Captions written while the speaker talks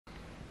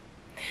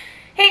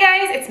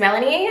it's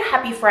Melanie.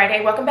 Happy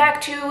Friday. Welcome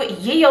back to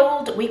ye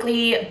old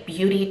weekly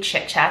beauty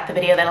chit chat, the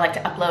video that I like to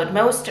upload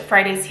most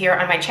Fridays here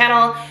on my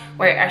channel,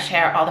 where I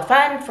share all the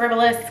fun,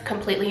 frivolous,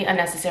 completely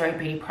unnecessary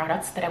beauty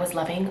products that I was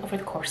loving over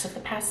the course of the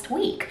past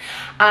week.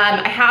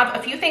 I have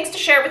a few things to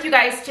share with you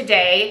guys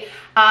today.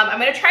 I'm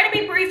gonna try to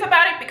be brief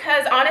about it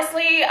because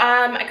honestly,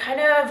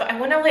 I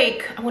wanna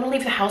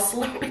leave the house a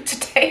little bit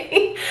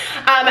today.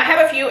 I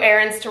have a few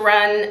errands to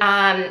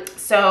run,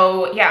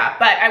 so yeah,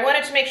 but I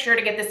wanted to make sure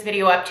to get this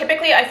video up.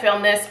 Typically I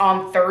film this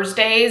on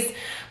Thursdays,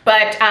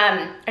 but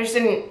I just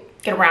didn't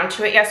get around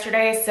to it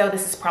yesterday, so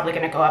this is probably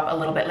gonna go up a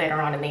little bit later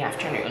on in the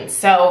afternoon.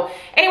 So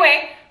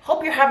anyway,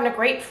 hope you're having a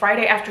great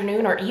Friday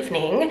afternoon or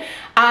evening.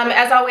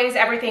 As always,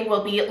 everything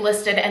will be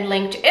listed and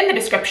linked in the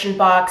description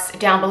box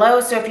down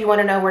below. So if you want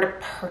to know where to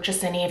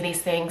purchase any of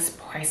these things,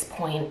 price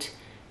point,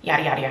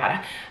 yada, yada,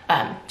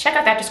 yada, check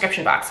out that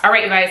description box. All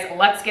right, you guys,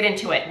 let's get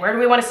into it. Where do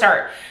we want to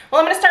start? Well,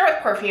 I'm going to start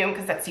with perfume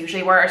because that's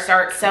usually where I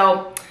start.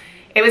 So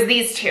it was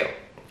these two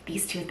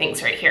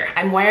things right here.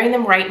 I'm wearing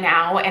them right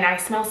now and I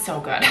smell so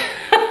good.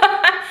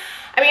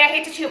 I mean, I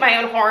hate to toot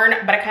my own horn,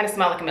 but I kind of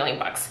smell like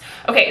 $1,000,000.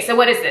 Okay, so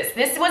what is this?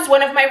 This was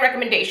one of my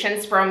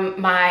recommendations from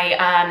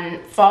my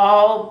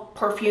fall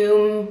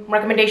perfume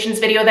recommendations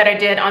video that I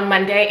did on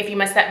Monday. If you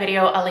missed that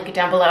video, I'll link it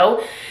down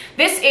below.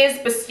 This is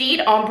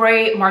Bastide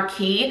Ombre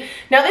Marquis.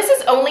 Now, this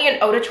is only an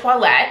eau de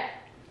toilette,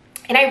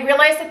 and I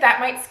realize that that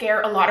might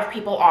scare a lot of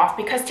people off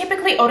because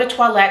typically eau de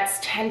toilettes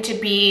tend to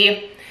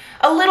be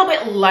a little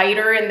bit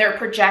lighter in their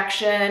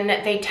projection.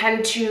 They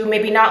tend to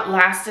maybe not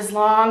last as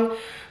long.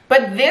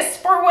 But this,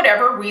 for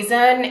whatever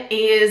reason,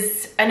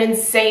 is an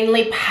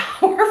insanely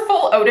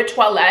powerful eau de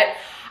toilette.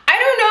 I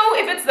don't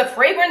know if it's the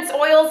fragrance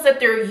oils that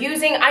they're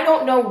using. I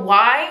don't know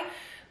why,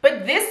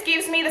 but this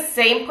gives me the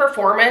same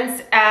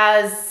performance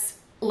as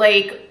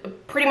like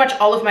pretty much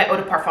all of my eau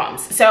de parfums.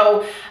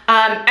 So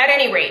at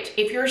any rate,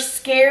 if you're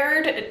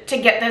scared to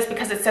get this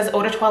because it says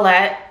eau de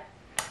toilette,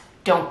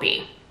 don't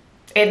be.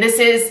 And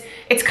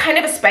it's kind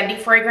of a spendy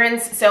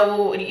fragrance,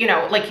 so you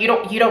know, like you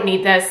don't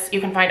need this. You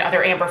can find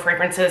other amber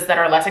fragrances that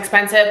are less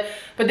expensive,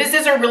 but this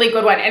is a really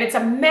good one, and it's a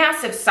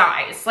massive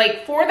size.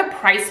 Like for the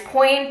price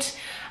point,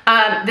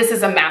 this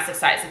is a massive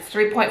size. It's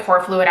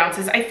 3.4 fluid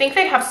ounces. I think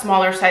they have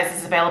smaller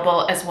sizes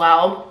available as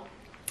well.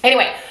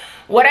 Anyway,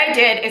 what I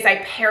did is I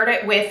paired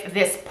it with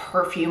this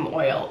perfume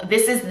oil.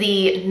 This is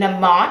the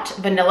Namat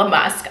Vanilla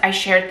Musk. I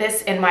shared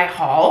this in my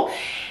haul.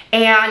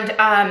 And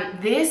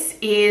this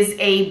is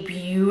a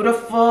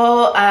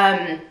beautiful,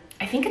 I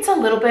think it's a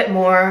little bit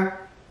more,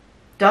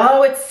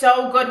 oh, it's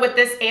so good with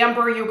this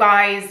amber, you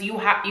guys. You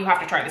have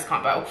to try this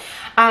combo.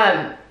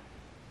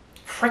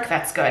 Frick,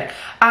 that's good.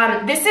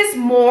 This is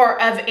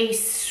more of a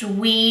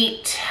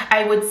sweet,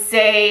 I would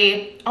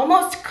say,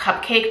 almost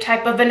cupcake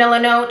type of vanilla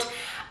note.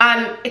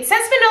 It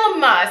says vanilla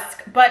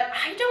musk, but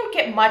I don't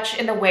get much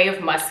in the way of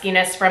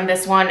muskiness from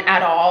this one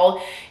at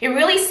all. It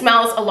really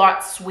smells a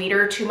lot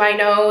sweeter to my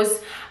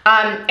nose.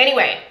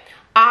 Anyway,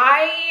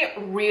 I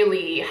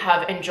really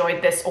have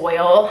enjoyed this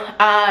oil.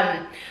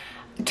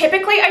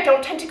 Typically, I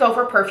don't tend to go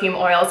for perfume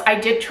oils. I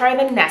did try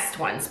the Nest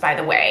ones, by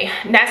the way.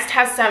 Nest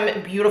has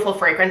some beautiful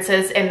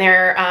fragrances in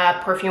their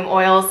perfume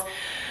oils.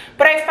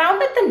 But I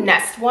found that the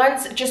Nest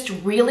ones just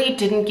really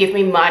didn't give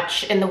me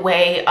much in the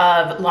way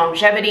of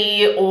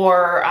longevity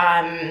or,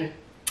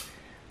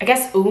 I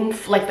guess,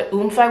 oomph, like the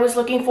oomph I was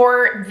looking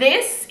for.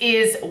 This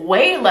is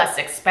way less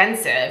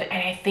expensive, and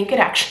I think it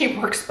actually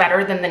works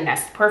better than the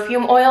Nest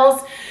perfume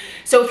oils.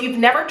 So if you've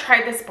never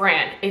tried this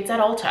brand, it's at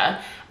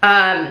Ulta.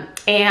 And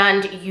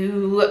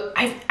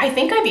I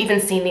think I've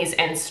even seen these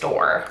in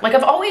store. Like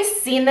I've always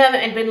seen them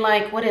and been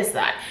like, what is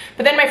that?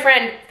 But then my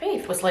friend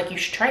Faith was like, you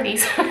should try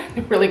these.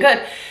 They're really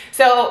good.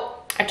 So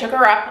I took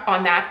her up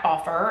on that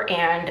offer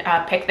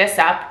and picked this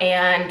up,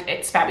 and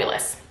it's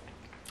fabulous.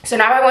 So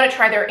now I want to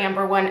try their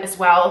amber one as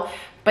well.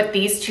 But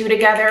these two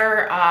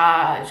together,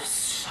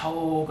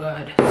 so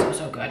good,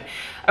 so good.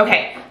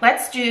 Okay,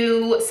 let's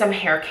do some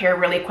hair care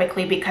really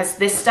quickly because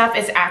this stuff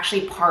is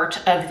actually part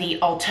of the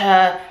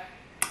Ulta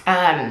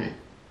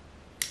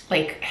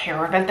like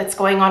hair event that's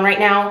going on right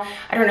now.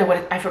 I don't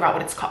know I forgot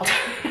what it's called.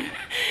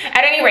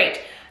 At any rate,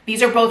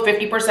 these are both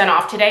 50%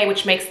 off today,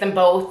 which makes them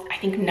both, I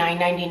think,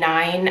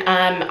 $9.99.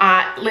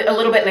 A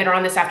little bit later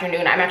on this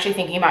afternoon, I'm actually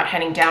thinking about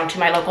heading down to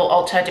my local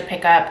Ulta to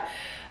pick up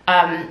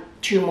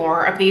 2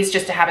 more of these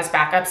just to have as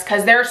backups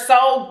because they're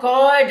so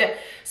good.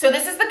 So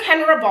this is the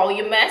Kenra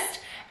Volume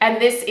Mist,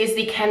 and this is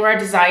the Kenra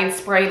Design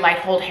Spray Light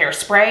Hold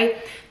Hairspray.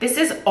 This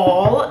is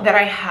all that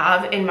I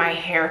have in my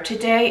hair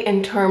today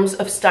in terms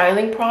of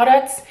styling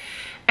products.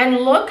 And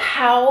look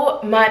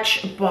how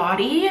much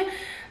body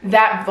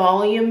that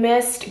volume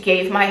mist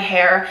gave my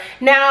hair.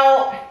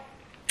 Now,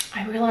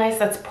 I realize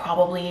that's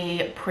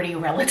probably pretty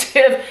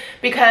relative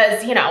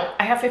because, you know,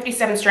 I have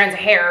 57 strands of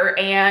hair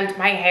and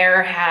my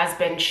hair has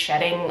been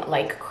shedding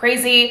like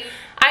crazy.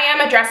 I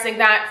am addressing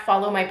that.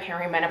 Follow my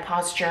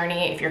perimenopause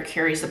journey if you're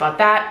curious about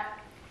that.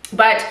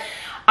 But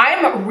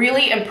I'm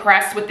really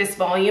impressed with this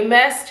volume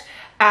mist.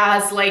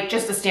 as like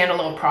just a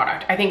standalone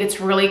product. I think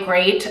it's really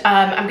great.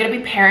 I'm gonna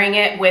be pairing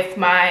it with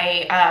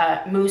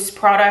my mousse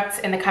products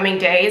in the coming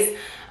days.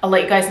 I'll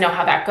let you guys know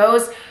how that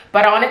goes.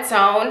 But on its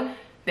own,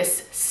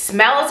 this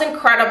smells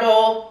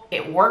incredible.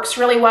 It works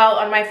really well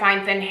on my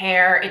fine thin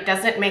hair. It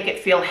doesn't make it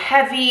feel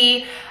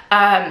heavy.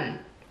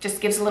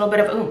 Just gives a little bit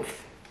of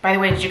oomph. By the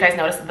way, did you guys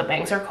notice that the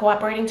bangs are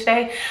cooperating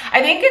today?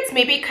 I think it's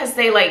maybe because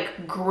they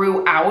like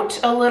grew out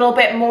a little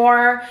bit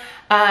more.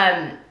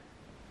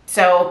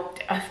 So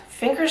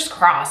fingers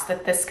crossed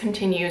that this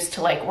continues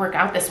to like work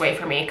out this way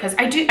for me, because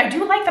I do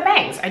like the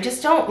bangs. I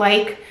just don't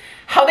like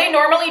how they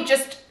normally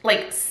just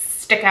like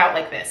stick out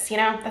like this, you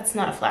know? That's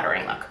not a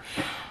flattering look.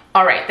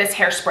 All right, this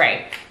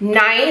hairspray.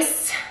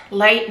 Nice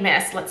light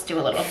mist. Let's do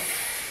a little.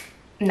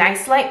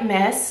 Nice light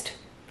mist.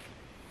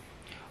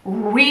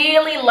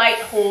 Really light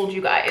hold,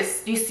 you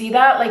guys. Do you see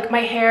that? Like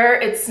my hair,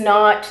 it's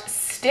not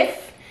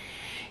stiff.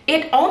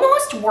 It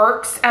almost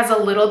works as a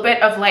little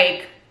bit of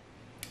like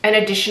an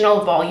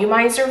additional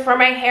volumizer for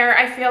my hair,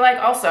 I feel like.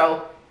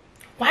 Also,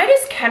 why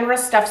does Kenra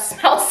stuff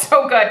smell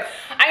so good?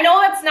 I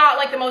know that's not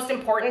like the most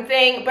important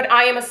thing, but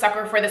I am a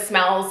sucker for the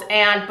smells,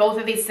 and both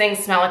of these things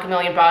smell like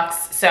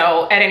 $1,000,000.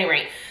 So at any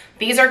rate,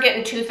 these are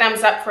getting 2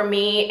 thumbs up from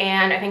me,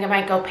 and I think I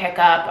might go pick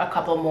up a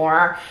couple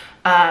more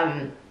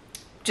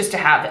just to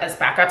have as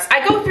backups.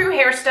 I go through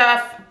hair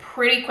stuff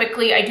pretty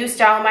quickly. I do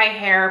style my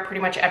hair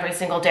pretty much every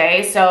single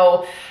day.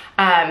 So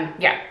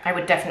yeah, I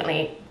would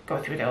definitely go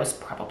through those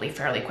probably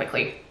fairly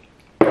quickly.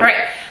 All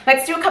right,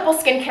 let's do a couple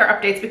skincare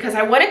updates because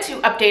I wanted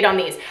to update on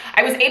these.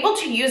 I was able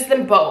to use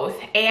them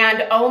both,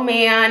 and oh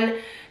man,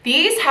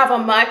 these have a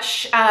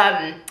much,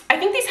 I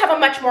think these have a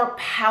much more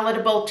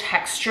palatable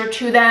texture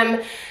to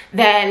them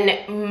than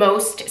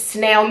most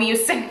snail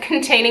mucin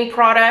containing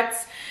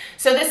products.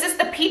 So this is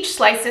the Peach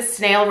Slices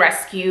Snail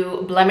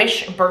Rescue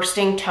Blemish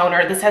Bursting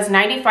Toner. This has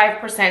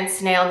 95%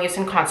 snail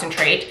mucin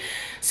concentrate.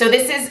 So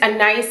this is a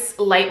nice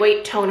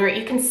lightweight toner.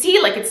 You can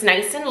see like it's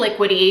nice and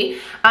liquidy.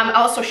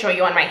 I'll also show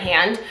you on my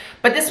hand.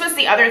 But this was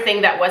the other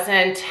thing that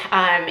wasn't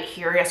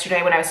here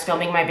yesterday when I was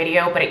filming my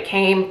video, but it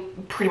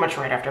came pretty much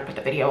right after I put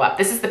the video up.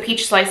 This is the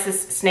Peach Slices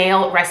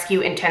Snail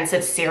Rescue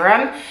Intensive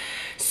Serum.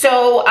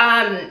 So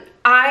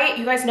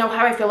you guys know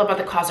how I feel about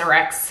the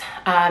CosRx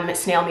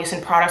snail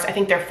mucin products. I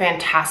think they're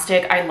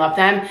fantastic. I love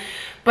them.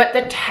 But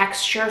the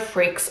texture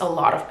freaks a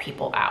lot of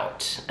people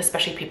out,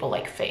 especially people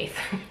like Faith.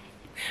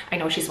 I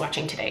know she's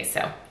watching today,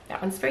 so that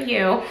one's for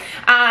you.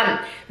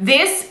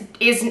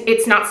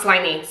 It's not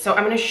slimy. So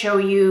I'm gonna show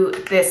you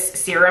this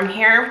serum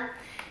here.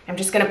 I'm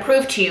just gonna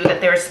prove to you that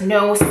there's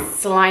no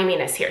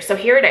sliminess here. So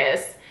here it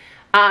is.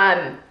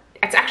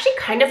 It's actually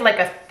kind of like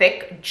a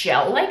thick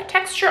gel-like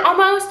texture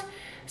almost.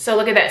 So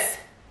look at this.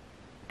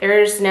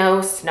 There's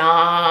no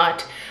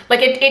snot. Like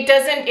it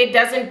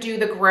doesn't do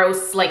the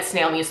gross like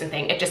snail mucin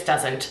thing. It just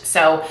doesn't.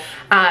 So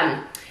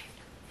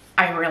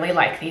I really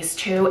like these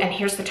two. And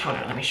here's the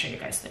toner. Let me show you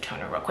guys the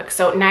toner real quick.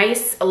 So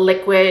nice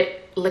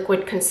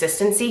liquid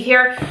consistency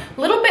here.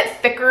 A little bit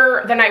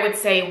thicker than I would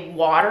say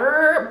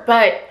water,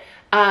 but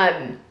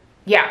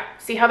yeah,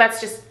 see how that's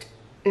just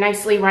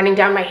nicely running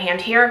down my hand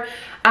here?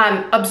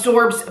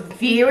 Absorbs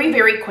very,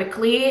 very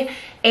quickly.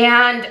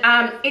 And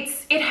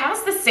it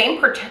has the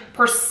same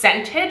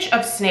percentage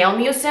of snail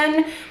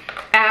mucin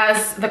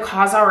as the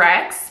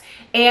CosRx.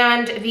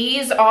 And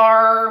these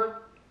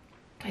are,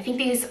 I think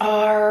these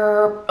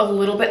are a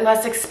little bit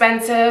less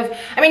expensive.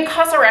 I mean,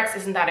 CosRx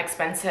isn't that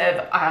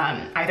expensive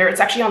either.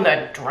 It's actually on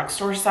the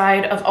drugstore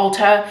side of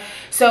Ulta.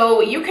 So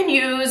you can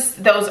use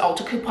those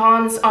Ulta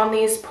coupons on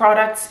these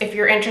products if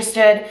you're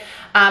interested.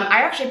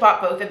 I actually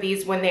bought both of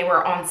these when they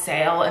were on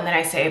sale, and then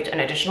I saved an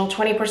additional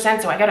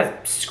 20%. So I got a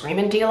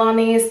screaming deal on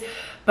these.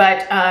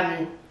 But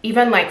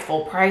even like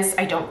full price,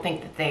 I don't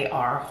think that they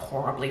are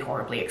horribly,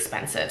 horribly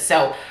expensive.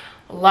 So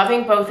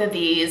loving both of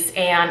these,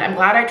 and I'm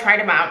glad I tried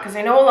them out because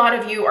I know a lot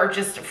of you are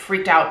just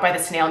freaked out by the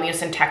snail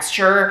mucin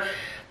texture.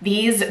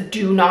 These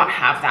do not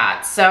have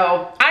that.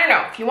 So I don't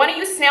know, if you want to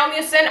use snail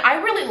mucin, I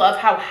really love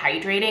how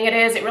hydrating it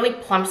is. It really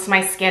plumps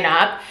my skin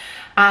up.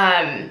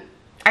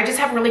 I just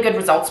have really good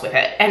results with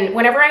it. And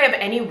whenever I have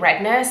any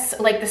redness,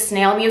 like the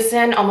snail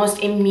mucin almost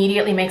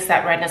immediately makes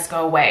that redness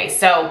go away.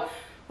 So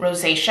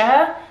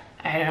rosacea,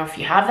 I don't know if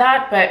you have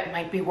that, but it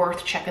might be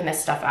worth checking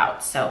this stuff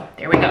out. So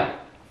there we go.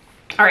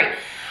 All right.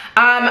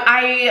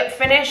 I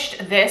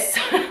finished this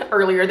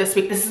earlier this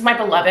week. This is my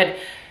beloved,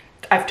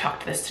 I've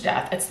talked this to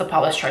death. It's the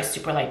Paula's Choice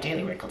Super Light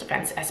Daily Wrinkle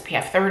Defense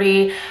SPF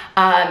 30.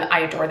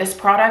 I adore this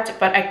product,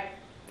 but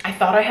I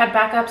thought I had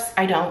backups.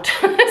 I don't.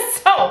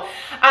 So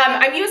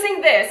I'm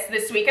using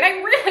this week, and I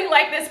really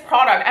like this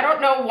product. I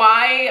don't know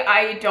why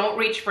I don't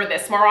reach for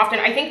this more often.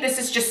 I think this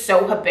is just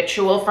so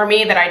habitual for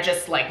me that I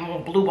just like,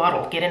 blue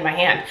bottle, get in my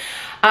hand.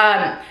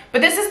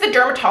 But this is the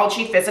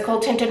Dermatology Physical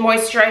Tinted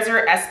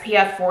Moisturizer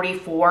SPF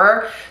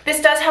 44.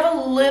 This does have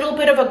a little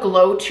bit of a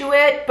glow to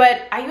it,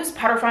 but I use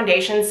powder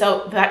foundation,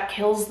 so that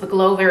kills the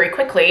glow very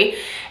quickly.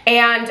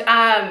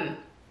 And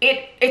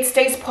it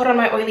stays put on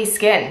my oily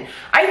skin.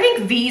 I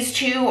think these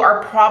two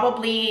are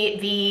probably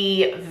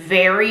the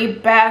very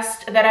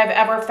best that I've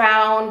ever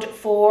found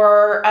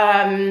for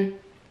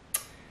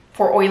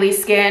for oily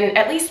skin,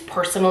 at least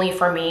personally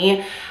for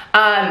me.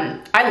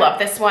 I love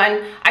this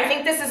one. I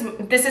think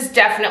this is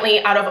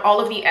definitely out of all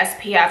of the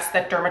SPFs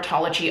that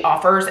dermatology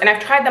offers, and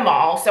I've tried them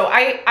all. So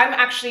I'm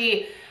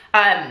actually,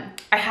 I'm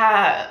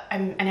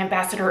an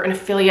ambassador, an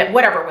affiliate,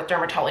 whatever with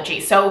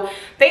dermatology. So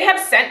they have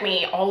sent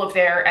me all of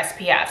their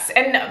SPFs,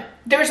 and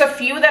there's a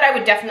few that I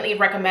would definitely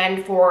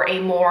recommend for a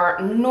more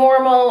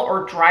normal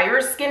or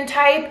drier skin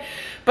type.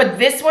 But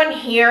this one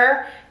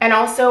here, and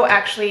also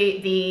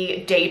actually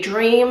the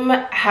Daydream,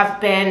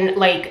 have been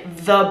like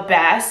the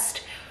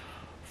best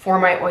for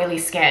my oily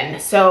skin.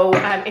 So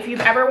if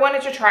you've ever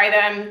wanted to try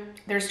them,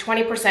 there's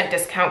 20%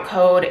 discount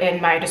code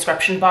in my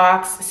description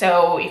box.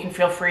 So you can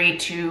feel free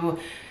to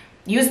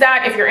use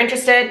that if you're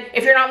interested.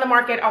 If you're not in the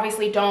market,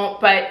 obviously don't.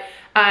 But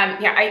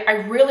yeah,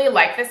 I really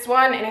like this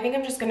one, and I think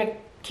I'm just gonna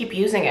keep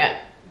using it.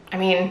 I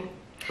mean,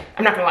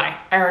 I'm not gonna lie,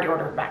 I already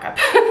ordered a backup.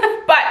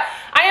 But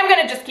I am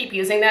gonna just keep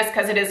using this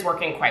because it is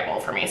working quite well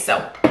for me.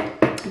 So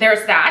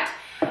there's that.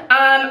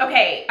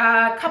 Okay,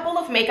 a couple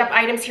of makeup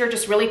items here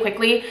just really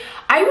quickly.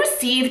 I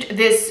received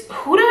this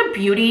Huda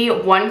Beauty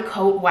One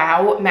Coat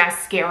Wow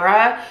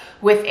mascara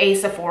with a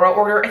Sephora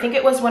order. I think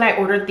it was when I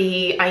ordered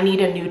the I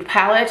Need a Nude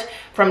palette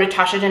from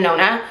Natasha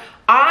Denona.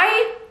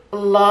 I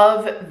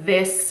love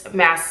this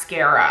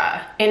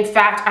mascara. In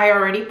fact, I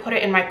already put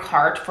it in my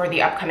cart for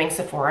the upcoming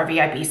Sephora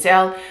VIB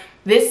sale.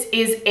 This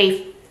is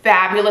a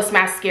fabulous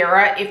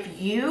mascara. If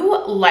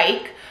you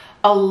like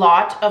a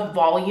lot of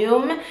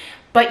volume,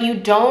 but you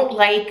don't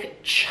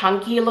like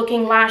chunky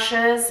looking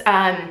lashes,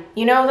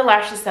 you know, the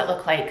lashes that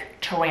look like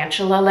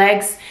tarantula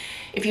legs.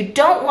 If you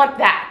don't want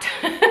that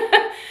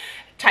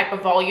type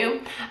of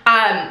volume,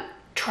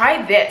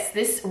 try this.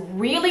 This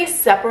really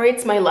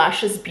separates my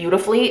lashes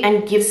beautifully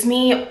and gives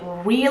me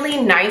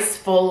really nice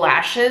full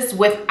lashes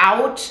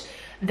without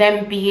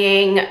them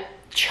being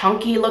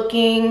chunky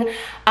looking.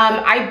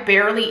 I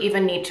barely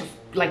even need to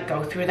like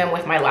go through them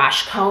with my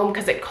lash comb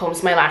because it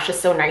combs my lashes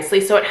so nicely.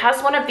 So it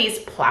has one of these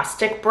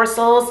plastic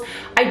bristles.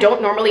 I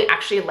don't normally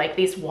actually like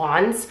these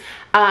wands.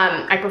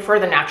 I prefer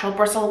the natural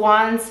bristle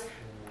wands.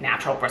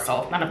 Natural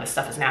bristle, none of this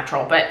stuff is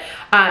natural, but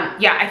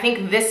yeah, I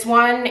think this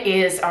one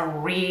is a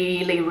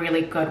really,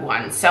 really good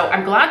one. So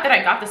I'm glad that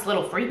I got this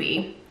little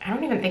freebie. I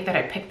don't even think that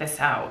I picked this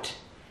out.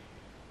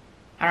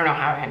 I don't know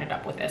how I ended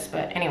up with this,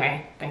 but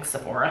anyway, thanks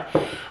Sephora.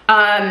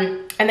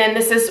 And then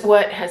this is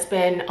what has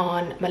been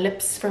on my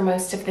lips for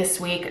most of this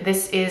week.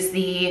 This is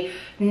the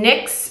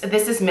NYX,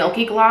 this is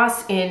Milky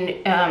Gloss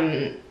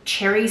in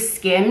Cherry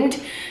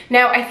Skimmed.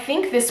 Now, I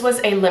think this was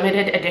a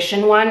limited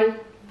edition one,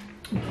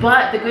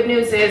 but the good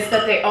news is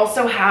that they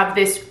also have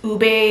this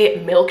ube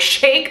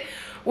milkshake,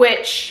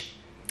 which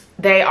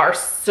they are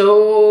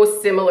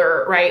so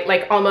similar, right?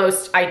 Like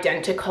almost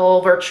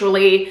identical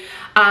virtually.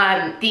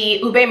 The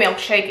ube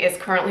milkshake is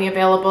currently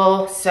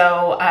available.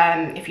 So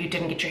if you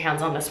didn't get your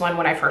hands on this one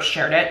when I first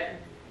shared it,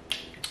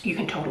 you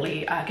can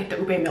totally get the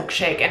ube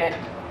milkshake, and it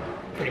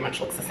pretty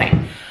much looks the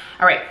same.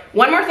 All right,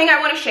 one more thing I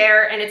want to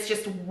share, and it's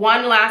just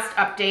one last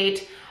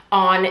update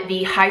on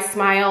the Hi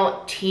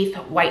Smile Teeth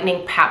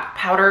Whitening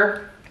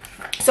Powder.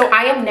 So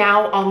I am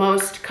now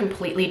almost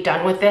completely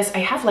done with this. I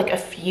have like a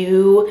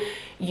few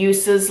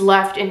uses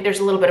left, and there's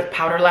a little bit of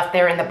powder left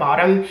there in the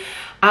bottom.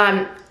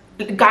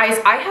 Guys,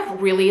 I have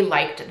really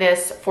liked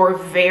this for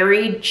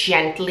very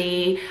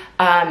gently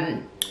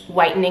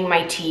whitening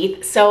my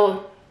teeth.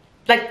 So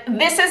like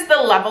this is the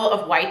level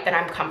of white that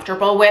I'm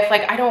comfortable with.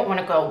 Like I don't want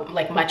to go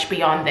like much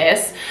beyond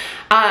this.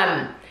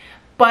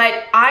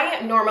 But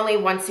I normally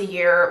once a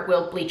year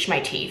will bleach my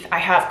teeth. I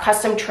have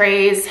custom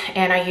trays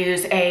and I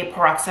use a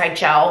peroxide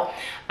gel.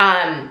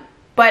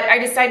 But I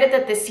decided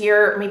that this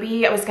year,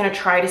 maybe I was gonna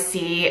try to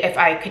see if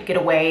I could get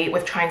away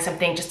with trying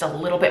something just a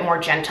little bit more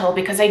gentle,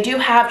 because I do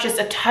have just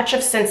a touch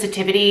of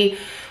sensitivity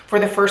for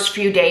the first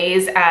few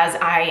days as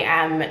I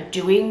am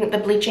doing the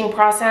bleaching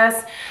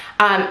process.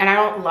 And I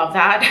don't love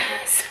that,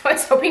 so I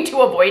was hoping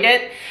to avoid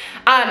it.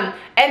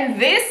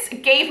 And this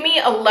gave me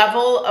a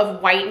level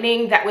of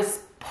whitening that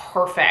was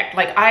perfect.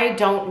 Like I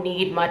don't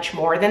need much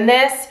more than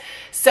this.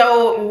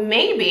 So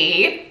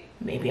maybe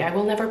I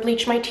will never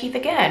bleach my teeth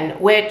again,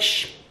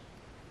 which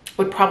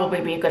would probably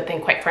be a good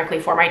thing, quite frankly,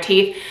 for my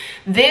teeth.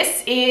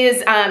 This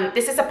is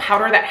a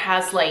powder that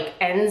has like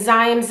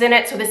enzymes in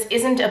it. So this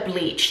isn't a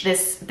bleach.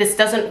 This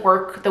doesn't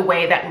work the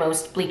way that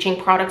most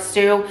bleaching products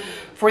do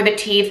for the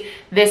teeth.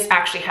 This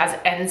actually has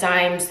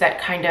enzymes that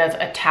kind of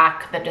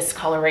attack the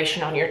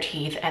discoloration on your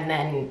teeth and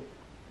then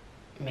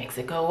makes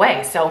it go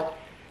away. So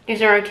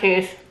these are our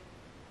teeth.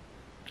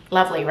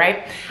 Lovely,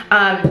 right?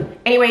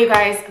 Anyway, you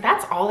guys,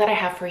 that's all that I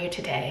have for you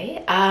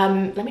today.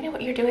 Let me know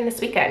what you're doing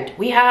this weekend.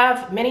 We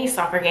have many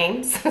soccer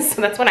games,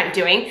 so that's what I'm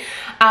doing.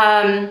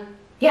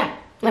 Yeah,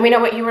 let me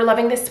know what you were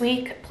loving this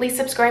week. Please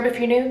subscribe if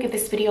you're new. Give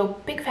this video a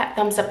big fat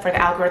thumbs up for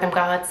the algorithm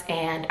gods,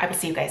 and I will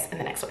see you guys in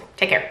the next one.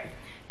 Take care.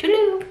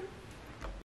 Toodaloo.